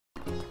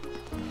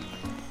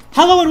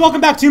Hello and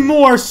welcome back to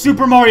more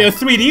Super Mario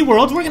 3D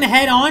World. We're gonna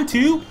head on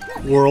to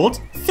World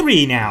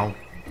 3 now.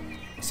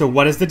 So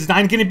what is the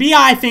design gonna be?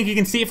 I think you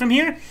can see it from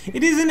here.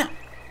 It is an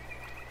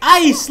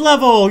ice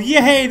level.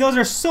 Yay, those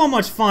are so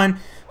much fun.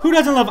 Who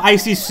doesn't love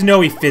icy,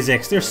 snowy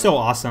physics? They're so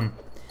awesome.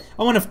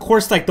 Oh, and of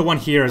course, like, the one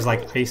here is,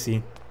 like,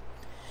 icy.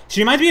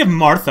 She reminds me of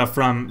Martha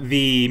from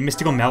the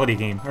Mystical Melody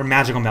game, or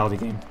Magical Melody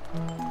game.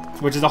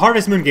 Which is a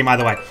Harvest Moon game, by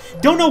the way.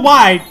 Don't know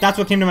why that's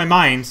what came to my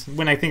mind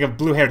when I think of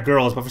blue-haired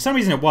girls, but for some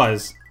reason it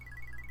was.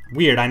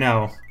 Weird, I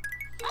know.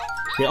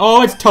 Okay,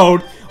 oh, it's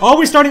Toad. Oh,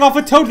 we're starting off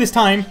with Toad this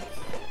time.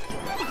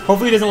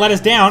 Hopefully he doesn't let us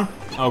down.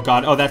 Oh,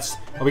 God. Oh, that's...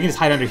 Oh, we can just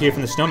hide under here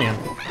from the snowman.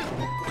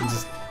 And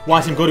just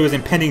watch him go to his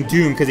impending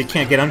doom because he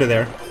can't get under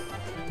there.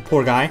 The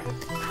poor guy.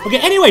 Okay,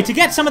 anyway, to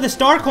get some of the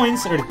star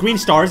coins, or green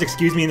stars,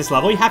 excuse me, in this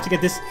level, you have to get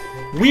this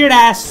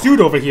weird-ass suit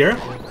over here.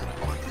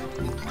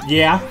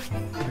 Yeah.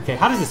 Okay,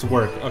 how does this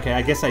work? Okay,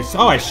 I guess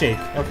oh, I shake.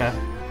 Okay.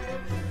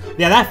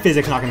 Yeah, that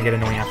physics not gonna get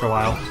annoying after a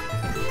while.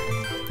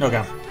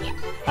 Okay.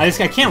 I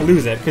can't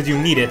lose it, because you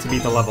need it to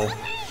beat the level.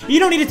 You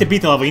don't need it to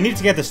beat the level, you need it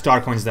to get the star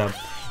coins, though.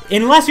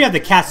 Unless you have the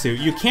cat suit.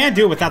 You can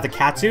do it without the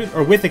cat suit,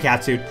 or with the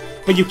cat suit,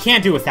 but you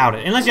can't do it without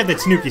it. Unless you have the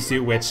Tanuki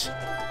suit, which...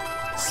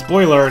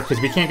 Spoiler, because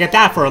we can't get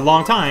that for a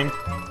long time.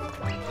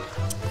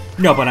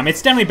 No, but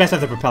it's definitely best to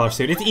have the propeller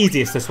suit. It's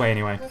easiest this way,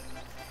 anyway.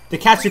 The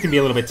cat suit can be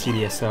a little bit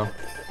tedious, so...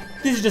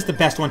 This is just the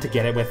best one to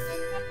get it with.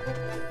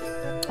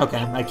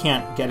 Okay, I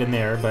can't get in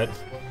there, but...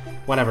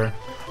 Whatever.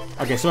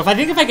 Okay, so if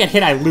I get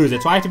hit, I lose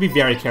it, so I have to be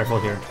very careful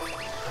here.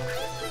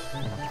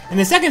 And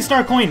the second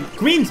star coin,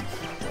 green...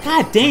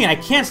 God dang it, I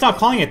can't stop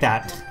calling it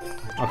that.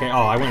 Okay,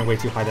 oh, I went way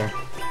too high there.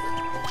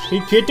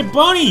 Hit the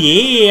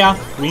bunny, yeah!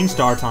 Green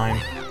star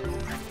time.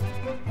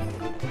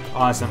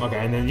 Awesome, okay,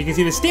 and then you can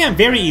see the stamp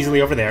very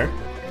easily over there.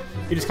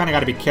 You just kind of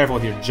got to be careful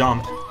with your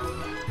jump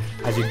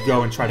as you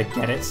go and try to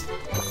get it.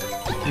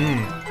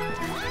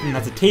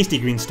 That's a tasty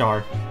green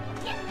star.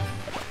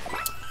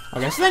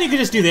 Okay, so then you can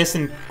just do this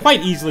and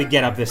quite easily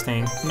get up this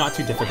thing. Not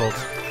too difficult.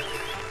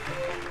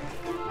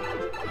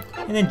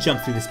 And then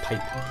jump through this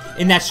pipe.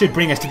 And that should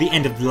bring us to the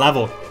end of the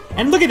level.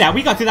 And look at that,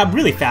 we got through that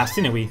really fast,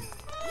 didn't we?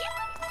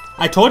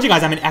 I told you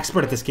guys I'm an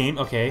expert at this game.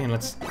 Okay, and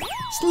let's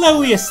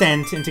slowly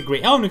ascend into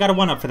great... Oh, and we got a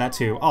 1-up for that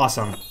too.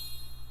 Awesome.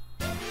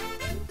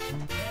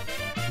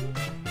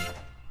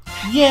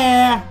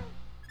 Yeah!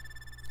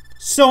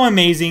 So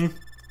amazing.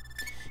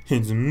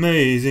 It's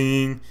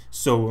amazing.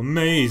 So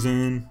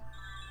amazing.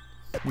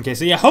 Okay,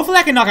 so yeah, hopefully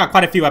I can knock out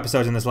quite a few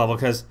episodes in this level,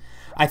 because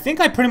I think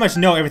I pretty much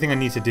know everything I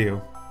need to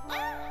do.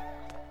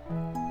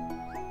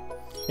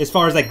 As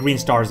far as, like, green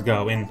stars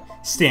go, and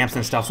stamps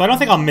and stuff, so I don't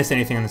think I'll miss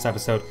anything in this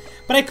episode.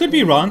 But I could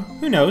be wrong.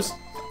 Who knows?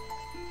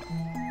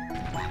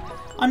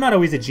 I'm not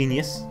always a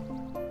genius.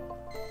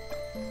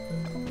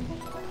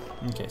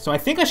 Okay, so I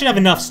think I should have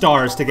enough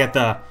stars to get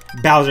the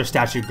Bowser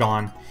statue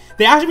gone.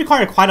 They actually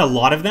require quite a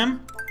lot of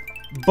them,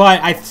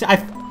 but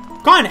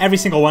I've gotten every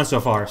single one so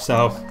far,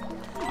 so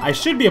I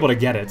should be able to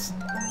get it.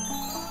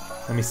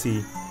 Let me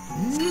see.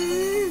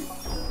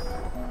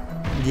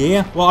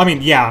 Yeah. Well, I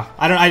mean, yeah.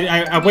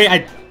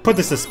 I put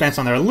the suspense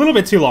on there a little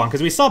bit too long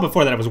because we saw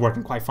before that it was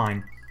working quite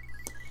fine.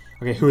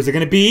 Okay, who is it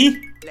gonna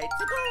be?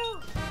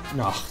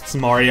 No, it's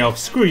Mario.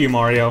 Screw you,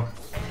 Mario.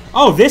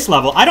 Oh, this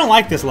level. I don't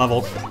like this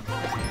level.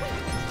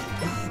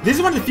 This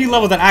is one of the few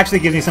levels that actually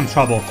gives me some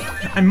trouble.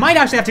 I might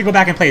actually have to go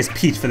back and play as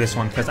Peach for this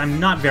one, because I'm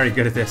not very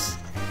good at this.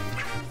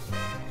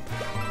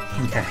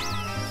 Okay.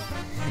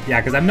 Yeah,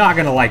 because I'm not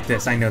going to like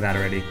this. I know that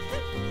already.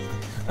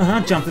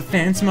 Jump the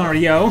fence,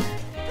 Mario.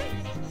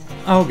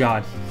 Oh,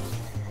 God.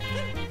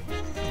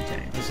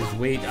 Okay, let's just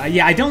wait.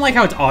 Yeah, I don't like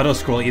how it's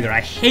auto-scroll either. I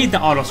hate the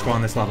auto-scroll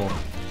on this level.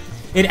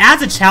 It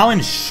adds a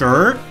challenge,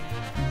 sure,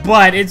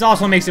 but it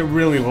also makes it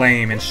really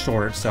lame and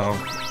short, so...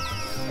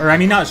 Or, I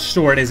mean, not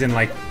short as in,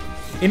 like...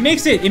 It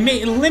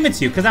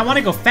limits you, because I want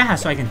to go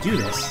fast so I can do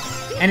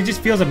this. And it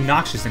just feels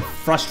obnoxious and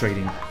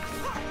frustrating.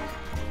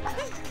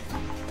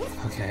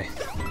 Okay.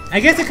 I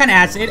guess it kind of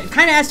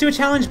adds to a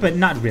challenge, but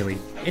not really.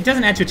 It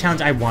doesn't add to a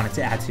challenge I want it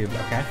to add to,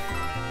 okay?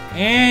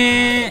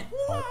 And...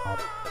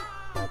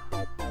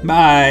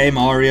 Bye,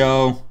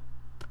 Mario.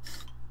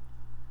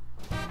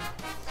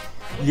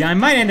 Yeah, I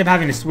might end up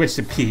having to switch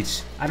to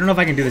Peach. I don't know if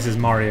I can do this as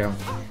Mario.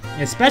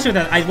 Especially with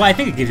that, well, I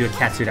think it gives you a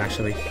cat suit,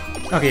 actually.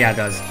 Okay, yeah, it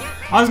does.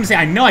 I was gonna say,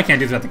 I know I can't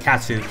do this without the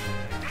cat suit.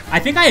 I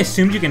think I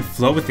assumed you can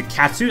float with the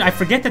cat suit. I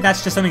forget that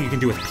that's just something you can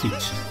do with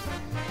Peach.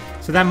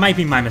 So that might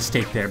be my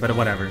mistake there, but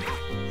whatever.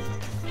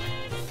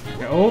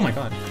 Okay, oh my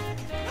god.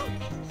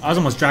 I was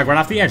almost dragged right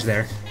off the edge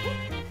there.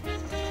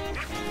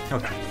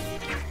 Okay.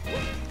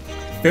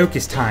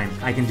 Focus time.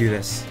 I can do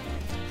this.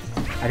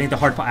 I think the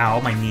hard part... Ow,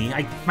 my knee.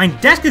 My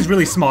desk is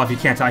really small if you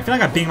can't tell. I feel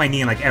like I bang my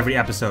knee in like every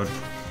episode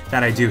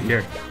that I do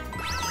here.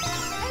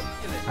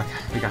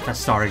 Okay, we got that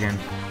star again.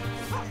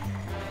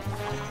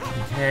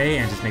 Okay,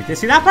 and just make this.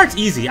 See, that part's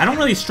easy. I don't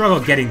really struggle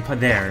getting put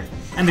there.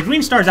 And the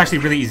green star is actually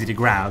really easy to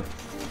grab.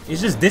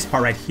 It's just this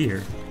part right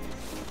here.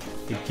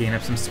 Okay, gain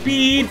up some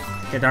speed.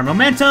 Get our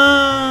momentum.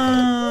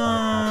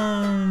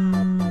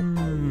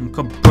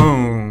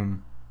 Kaboom.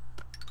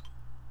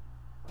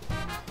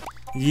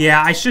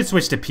 Yeah, I should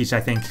switch to Peach, I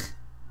think.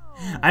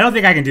 I don't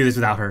think I can do this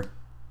without her.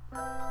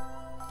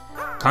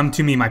 Come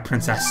to me, my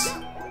princess.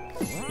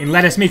 And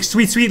let us make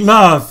sweet, sweet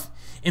love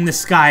in the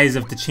skies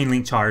of the Chain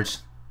Link Charge.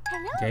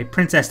 Okay,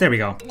 princess, there we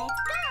go.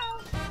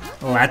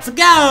 Let's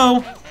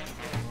go!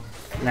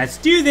 Let's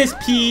do this,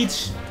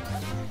 Peach!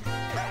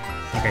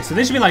 Okay, so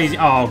this should be a lot easier.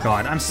 Oh,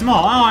 God, I'm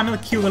small. Oh, I'm a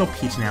cute little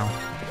Peach now.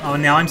 Oh,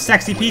 now I'm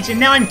Sexy Peach, and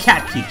now I'm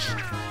Cat Peach.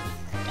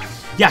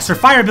 Yes, her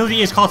fire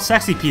ability is called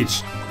Sexy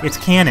Peach. It's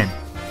canon.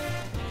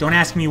 Don't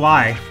ask me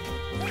why.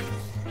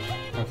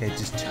 Okay,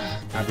 just...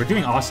 God, we're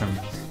doing awesome.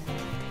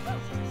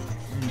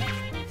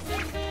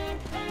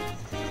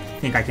 I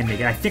think I can make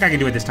it. I think I can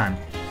do it this time.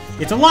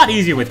 It's a lot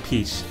easier with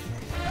Peach.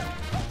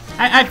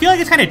 I feel like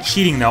it's kind of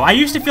cheating, though. I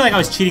used to feel like I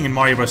was cheating in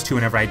Mario Bros. 2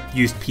 whenever I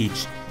used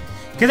Peach.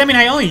 Because, I mean,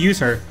 I only use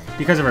her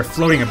because of her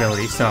floating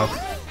ability, so...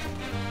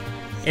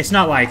 It's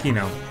not like, you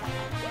know...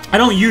 I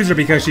don't use her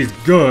because she's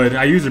good.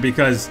 I use her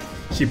because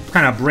she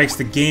kind of breaks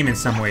the game in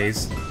some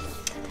ways.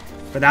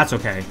 But that's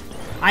okay.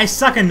 I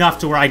suck enough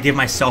to where I give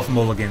myself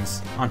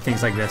mulligans on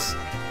things like this.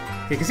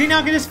 Okay, because see, now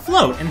I can just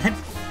float, and that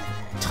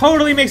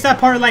totally makes that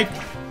part, like...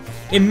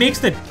 It makes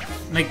the,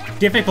 like,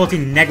 difficulty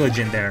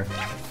negligent there.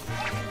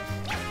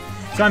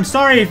 So I'm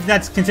sorry if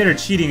that's considered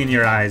cheating in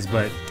your eyes,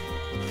 but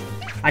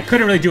I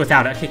couldn't really do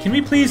without it. Okay, can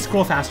we please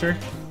scroll faster?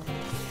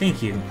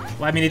 Thank you.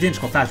 Well, I mean, it didn't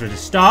scroll faster.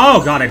 Just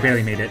oh god, I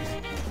barely made it.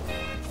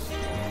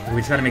 We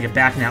just gotta make it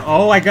back now.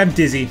 Oh, I got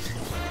dizzy.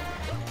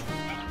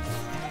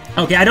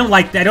 Okay, I don't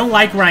like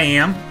where I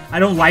am. I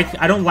don't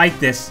like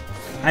this.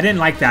 I didn't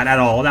like that at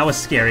all. That was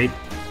scary.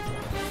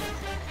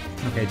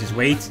 Okay, just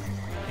wait.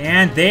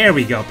 And there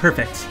we go.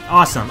 Perfect.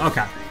 Awesome.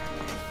 Okay.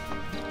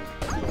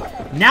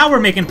 Now we're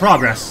making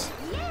progress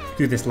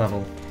through this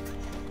level.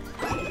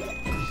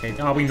 Okay.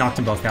 Oh, we knocked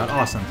them both out.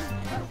 Awesome.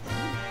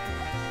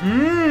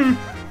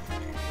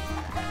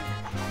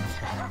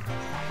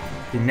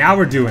 Okay, now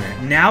we're doing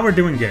it. Now we're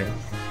doing good.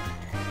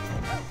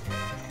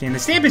 Okay, and the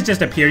stamp is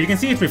just up here. You can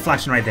see its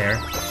reflection right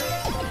there.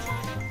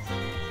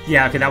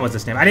 Yeah, okay, that was the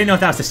stamp. I didn't know if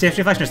that was the stamp's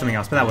reflection or something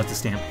else, but that was the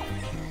stamp.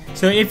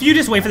 So if you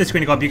just wait for the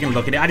screen to go up, you can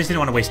look at it. I just didn't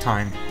want to waste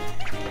time.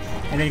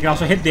 And then you can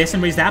also hit this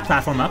and raise that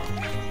platform up.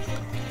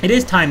 It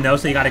is timed though,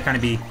 so you gotta kind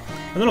of be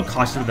a little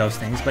cautious with those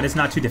things, but it's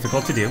not too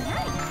difficult to do.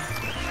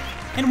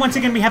 And once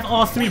again, we have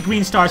all 3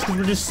 green stars because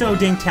we're just so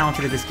dang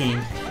talented at this game.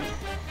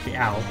 Okay,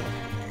 ow.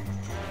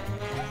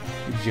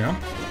 Good jump.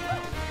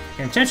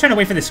 Okay, I'm just trying to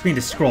wait for the screen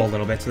to scroll a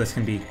little bit so this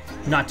can be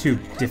not too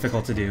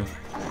difficult to do.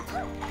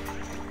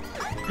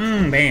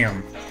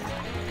 Bam.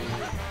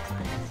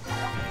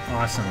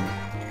 Awesome.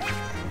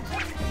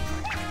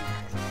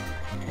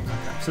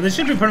 So this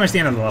should be pretty much the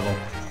end of the level.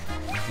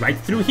 Right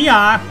through here.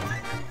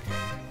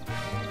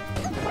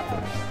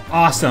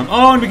 Awesome.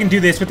 Oh, and we can do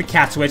this with the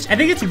cat switch. I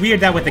think it's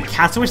weird that with the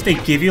cat switch, they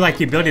give you, like,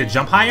 the ability to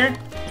jump higher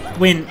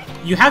when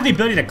you have the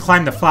ability to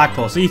climb the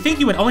flagpole. So you think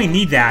you would only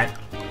need that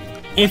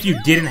if you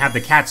didn't have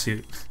the cat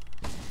suit.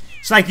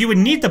 So, like, you would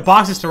need the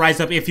boxes to rise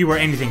up if you were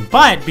anything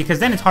but, because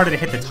then it's harder to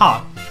hit the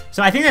top.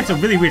 So I think that's a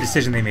really weird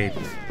decision they made.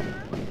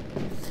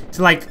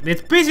 So, like,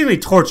 it's basically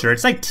torture.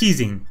 It's like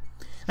teasing.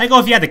 Like, oh,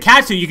 if you had the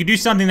cat suit, you could do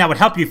something that would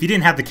help you if you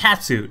didn't have the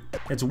cat suit.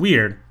 It's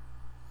weird.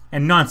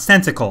 And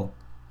nonsensical.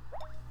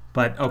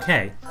 But,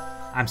 okay.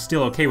 I'm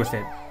still okay with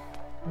it.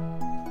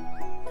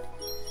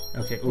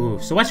 Okay, ooh.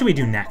 So what should we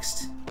do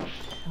next?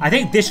 I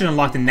think this should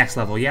unlock the next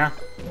level, yeah?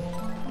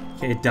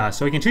 Okay, it does.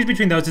 So we can choose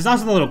between those. There's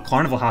also the little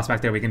carnival house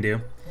back there we can do.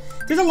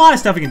 There's a lot of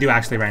stuff we can do,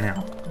 actually, right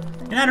now.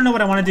 And I don't know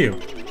what I want to do.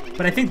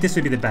 But I think this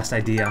would be the best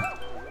idea.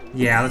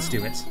 Yeah, let's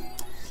do it.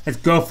 Let's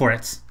go for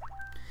it.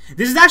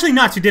 This is actually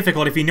not too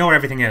difficult if you know where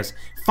everything is.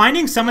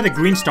 Finding some of the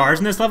green stars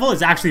in this level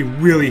is actually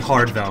really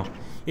hard, though,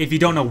 if you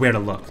don't know where to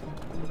look.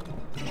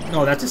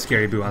 Oh, that's a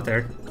scary boo out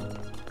there.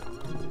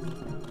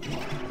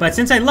 But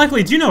since I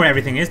luckily do know where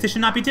everything is, this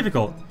should not be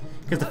difficult.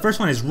 Because the first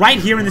one is right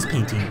here in this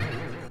painting.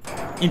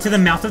 Into the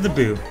mouth of the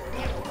boo.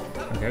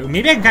 Okay,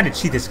 maybe I can kind of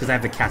cheat this because I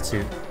have the cat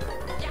suit.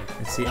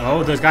 Let's see.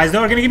 Oh, those guys,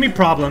 though, are going to give me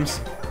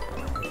problems.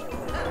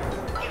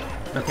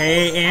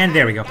 Okay, and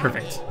there we go.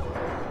 Perfect.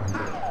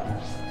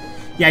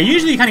 Yeah,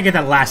 usually you kind of get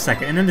that last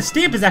second. And then the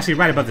stamp is actually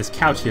right above this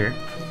couch here.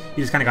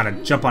 You just kind of got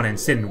to jump on it and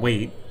sit and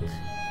wait.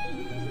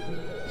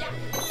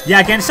 Yeah,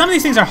 again, some of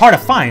these things are hard to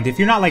find. If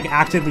you're not, like,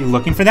 actively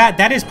looking for that,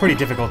 that is pretty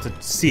difficult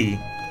to see.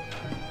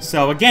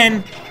 So,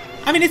 again,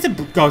 I mean, it's a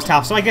ghost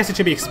house, so I guess it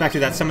should be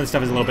expected that some of the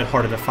stuff is a little bit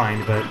harder to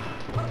find, but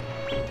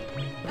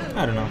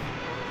I don't know.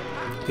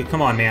 Okay,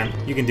 come on, man.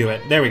 You can do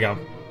it. There we go.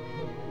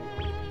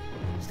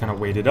 Just kind of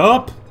wait it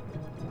up.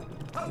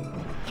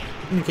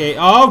 Okay.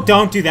 Oh,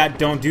 don't do that.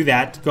 Don't do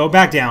that. Go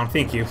back down.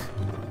 Thank you.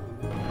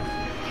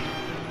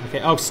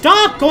 Okay. Oh,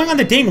 stop going on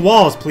the dang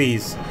walls,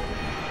 please.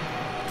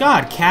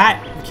 God,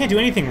 cat. You can't do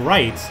anything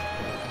right.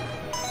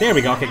 There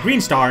we go. Okay,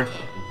 green star.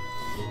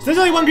 So there's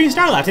only one green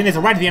star left, and it's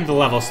right at the end of the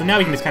level, so now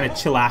we can just kind of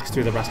chillax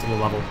through the rest of the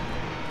level.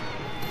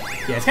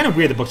 Yeah, it's kind of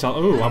weird, the bookshelf.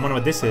 Ooh, I wonder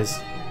what this is.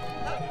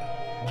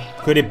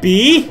 Could it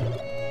be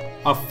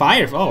a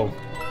fire? Oh.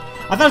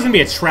 I thought it was going to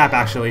be a trap,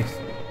 actually.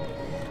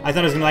 I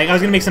thought it was going to, like, I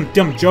was going to make some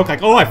dumb joke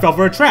like, oh, I fell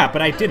for a trap,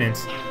 but I didn't.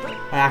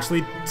 I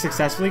actually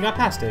successfully got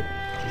past it.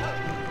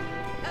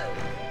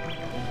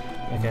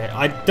 Okay,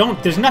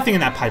 there's nothing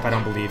in that pipe, I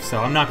don't believe, so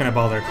I'm not gonna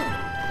bother.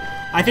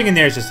 I think in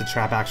there is just a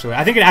trap, actually.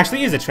 I think it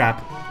actually is a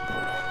trap.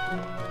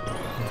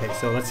 Okay,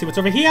 so let's see what's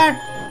over here.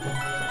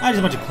 Oh, just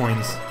a bunch of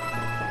coins.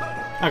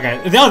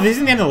 Okay, oh, this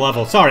isn't the end of the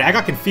level. Sorry, I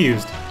got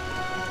confused.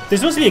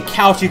 There's supposed to be a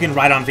couch you can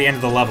ride on at the end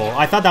of the level.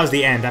 I thought that was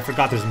the end. I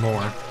forgot there's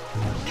more.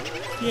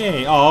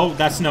 Yay. Oh,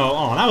 that's no...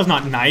 Oh, that was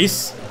not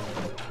nice.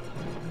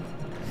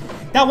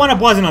 That one-up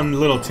wasn't a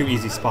little too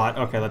easy spot.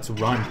 Okay, let's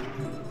run.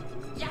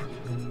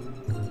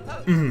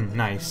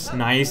 Nice,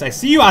 nice. I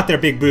see you out there,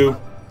 Big Boo.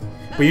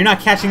 But you're not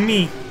catching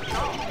me.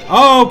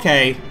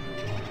 Okay.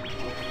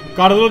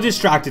 Got a little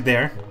distracted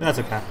there. But that's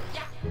okay.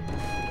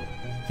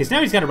 Okay, so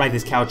now he's got to ride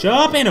this couch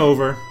up and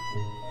over.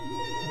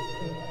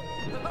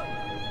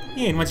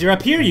 Yeah, and once you're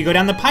up here, you go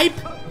down the pipe.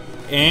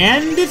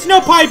 And it's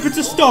no pipe, it's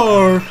a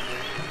star.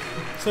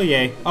 So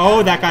yay.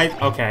 Oh, that guy.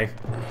 Okay.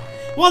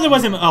 Well, there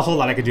wasn't a whole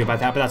lot I could do about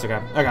that, but that's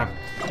okay. Okay.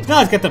 Now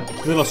let's get the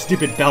little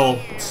stupid bell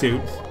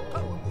suit.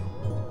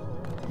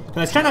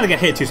 Let's try not to get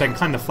hit too so I can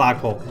climb the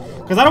flagpole.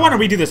 Because I don't want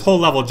to redo this whole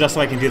level just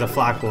so I can do the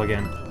flagpole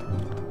again.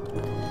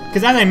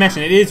 Because as I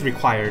mentioned, it is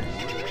required.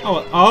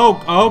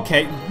 Oh,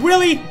 okay.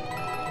 Really?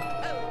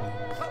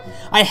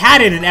 I had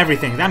it and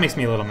everything. That makes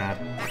me a little mad.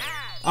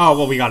 Oh,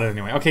 well, we got it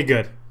anyway. Okay,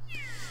 good.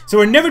 So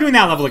we're never doing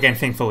that level again,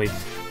 thankfully.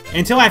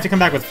 Until I have to come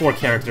back with 4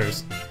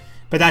 characters.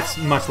 But that's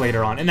much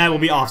later on. And that will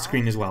be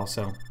off-screen as well,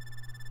 so...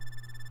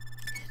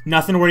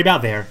 Nothing to worry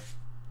about there.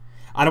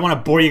 I don't want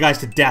to bore you guys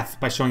to death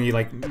by showing you,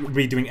 like,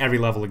 redoing every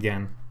level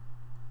again.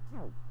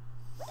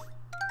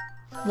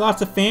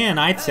 Lots of fan,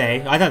 I'd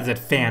say. I thought it said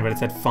fan, but it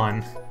said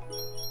fun.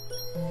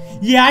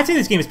 Yeah, I'd say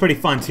this game is pretty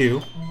fun,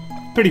 too.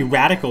 Pretty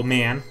radical,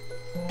 man.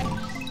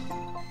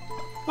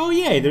 Oh,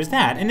 yay, there's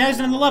that. And there's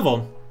another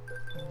level.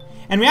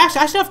 And we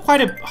actually, I should have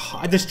quite a...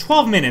 there's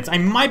 12 minutes. I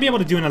might be able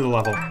to do another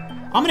level.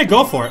 I'm gonna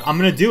go for it. I'm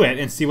gonna do it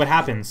and see what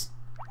happens.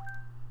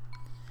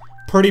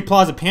 Purdy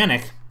Plaza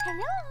Panic.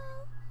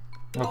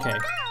 Okay.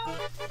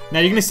 Now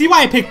you're gonna see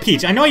why I picked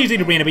Peach. I know I usually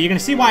do Raina, but you're gonna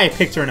see why I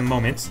picked her in a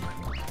moment.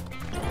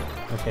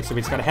 Okay, so we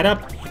just gotta head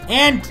up.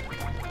 And...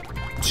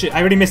 shit, I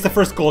already missed the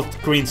first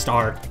green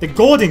star. The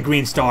golden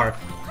green star.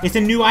 It's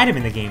a new item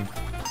in the game.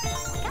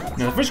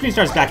 No, the first green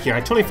star is back here.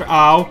 I totally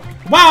oh.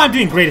 Wow, I'm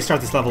doing great to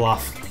start this level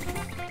off.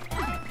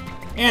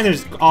 And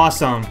there's...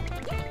 awesome.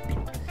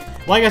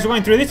 Well, I guess we're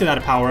going through this without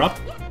a power-up.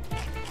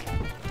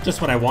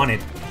 Just what I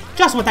wanted.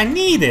 Just what I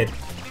needed!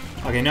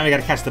 Okay, now we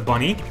gotta catch the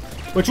bunny.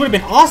 Which would have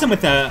been awesome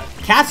with the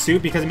cat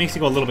suit because it makes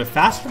you go a little bit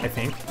faster, I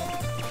think.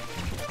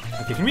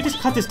 Okay, can we just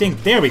cut this thing?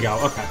 There we go,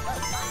 okay.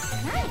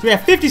 So we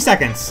have 50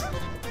 seconds.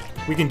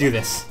 We can do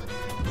this.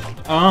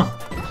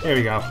 There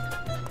we go.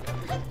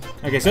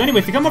 Okay, so anyway,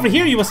 if you come over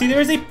here, you will see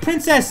there is a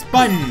princess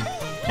button.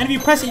 And if you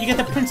press it, you get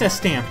the princess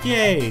stamp.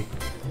 Yay!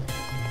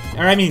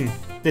 Or, I mean,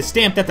 the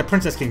stamp that the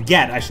princess can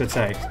get, I should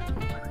say.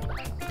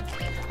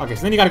 Okay,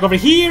 so then you gotta go over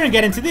here and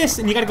get into this,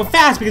 and you gotta go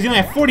fast because you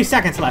only have 40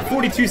 seconds left.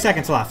 42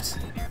 seconds left.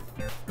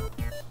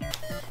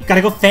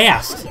 Gotta go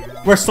fast.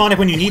 Where's Sonic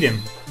when you need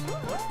him?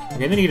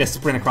 Okay, then you get to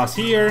sprint across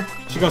here.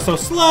 She goes so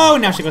slow,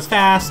 and now she goes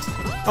fast.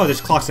 Oh, there's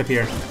clocks up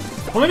here.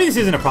 Well, maybe this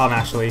isn't a problem,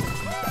 actually.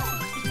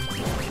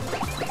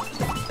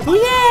 Oh,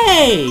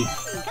 yay!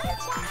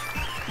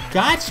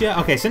 Gotcha.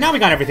 Okay, so now we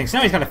got everything. So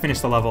now we just gotta finish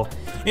the level.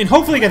 And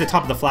hopefully get to the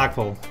top of the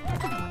flagpole.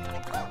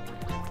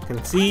 Okay,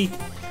 let's see.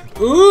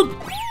 Ooh!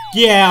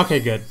 Yeah, okay,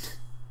 good.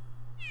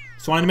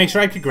 Just wanted to make sure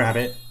I could grab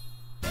it.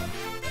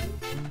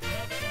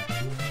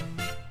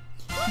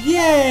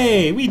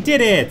 Yay! We did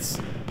it!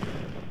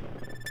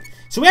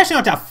 So we actually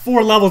knocked out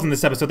 4 levels in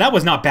this episode. That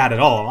was not bad at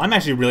all. I'm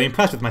actually really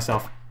impressed with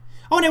myself.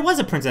 Oh, and it was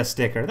a princess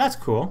sticker. That's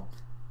cool.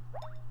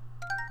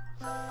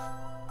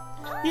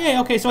 Yay,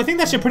 okay, so I think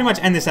that should pretty much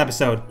end this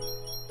episode.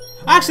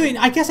 Actually,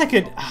 I guess I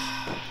could...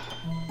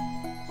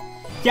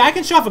 yeah, I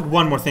can show off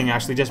one more thing,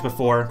 actually, just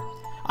before.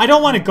 I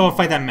don't want to go and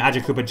fight that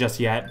Magic Koopa just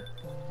yet.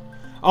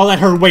 I'll let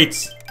her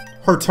wait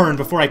her turn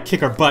before I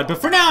kick her butt. But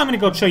for now, I'm going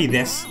to go show you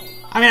this.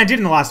 I mean, I did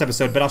in the last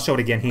episode, but I'll show it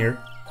again here.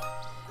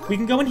 We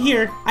can go in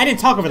here. I didn't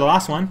talk over the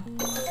last one.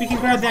 We can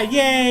grab that.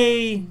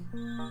 Yay!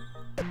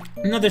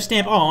 Another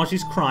stamp. Oh,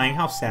 she's crying.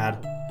 How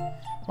sad.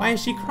 Why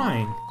is she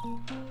crying?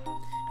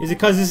 Is it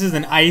because this is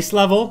an ice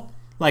level?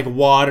 Like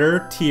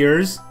water,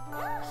 tears?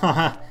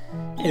 Haha.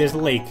 Hey, there's a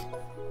lake.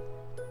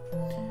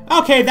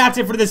 Okay, that's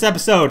it for this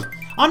episode.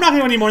 I'm not going to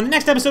go anymore. In the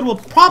next episode, we'll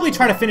probably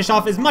try to finish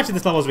off as much of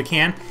this level as we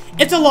can.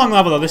 It's a long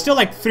level, though. There's still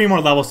like 3 more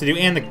levels to do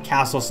and the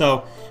castle,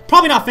 so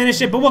probably not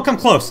finish it, but we'll come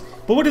close.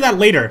 But we'll do that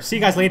later. See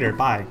you guys later.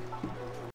 Bye.